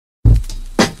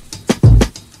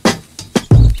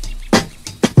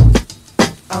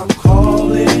I'm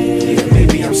calling. Yeah,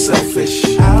 maybe I'm selfish.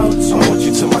 I want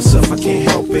you to myself, I can't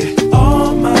help it.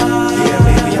 All mine. Yeah,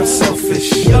 maybe I'm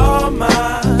selfish. You're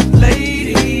my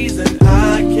ladies and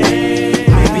I can't.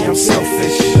 Maybe I'm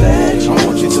selfish. I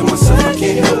want you to myself, I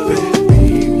can't help it.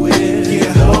 Be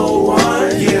with no one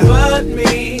but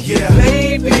me. Yeah,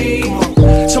 baby.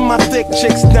 To my thick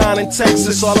chicks down in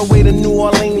Texas, all the way to New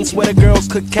Orleans where the girls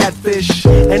cook catfish.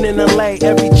 And in LA,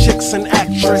 every chick's an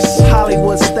actress.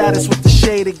 Hollywood status with the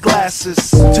shaded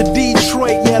glasses. To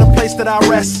Detroit, yeah, the place that I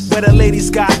rest, where the ladies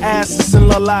got asses and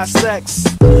love live sex.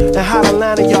 And Hot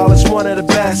Atlanta, y'all, is one of the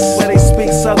best, where they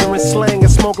speak southern slang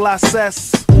and smoke la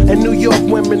cess. And New York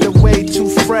women are way too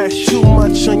fresh. Too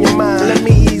much on your mind, let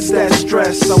me ease that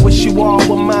stress. I wish you all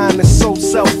were mine, it's so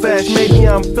selfish. Maybe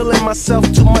I'm feeling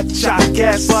myself too much, I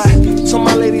guess. But to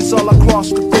my ladies all across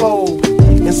the globe,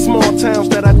 in small towns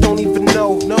that I don't even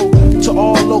know, to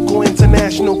all local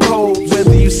international codes.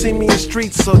 Whether you see me in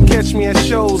streets or catch me at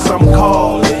shows, I'm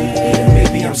calling.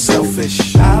 Maybe I'm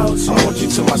selfish. I want you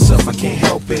to myself, I can't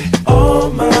help it. All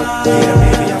mine. Yeah,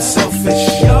 maybe I'm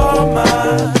selfish. You're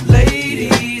my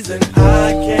ladies and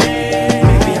I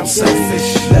can't. Maybe I'm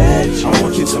selfish. I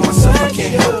want you to myself, I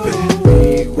can't help it.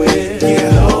 Be with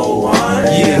no one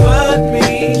but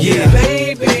me. Yeah,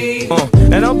 baby.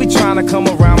 And don't be trying to come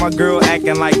around my girl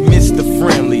acting like Mr.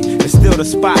 Friendly and still the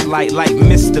spotlight like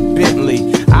Mr.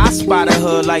 Bentley. I spotted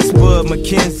her like Spud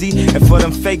McKenzie, and for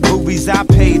them fake boobies I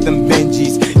paid them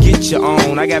Benjis. Get your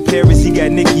own. I got Paris, he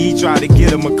got Nicki, he tried to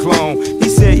get him a clone. He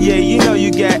said, yeah, you know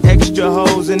you got extra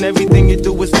hoes and everything you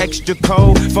do is extra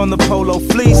cold. From the polo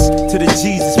fleece to the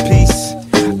Jesus piece.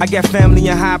 I got family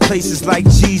in high places like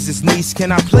Jesus, niece.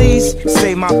 Can I please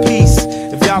say my piece?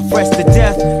 If y'all fresh to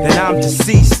death, then I'm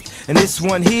deceased. And this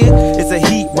one here is a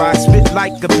heat rock, spit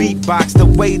like a beatbox, the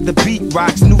way the beat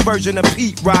rocks, new version of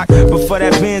Pete Rock. But for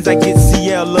that Benz I get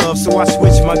CL love, so I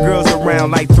switch my girls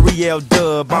around like 3L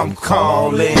Dub. I'm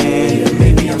calling. Yeah,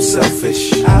 maybe I'm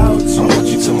selfish. I want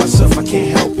you to myself, I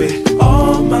can't help it.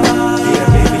 All mine.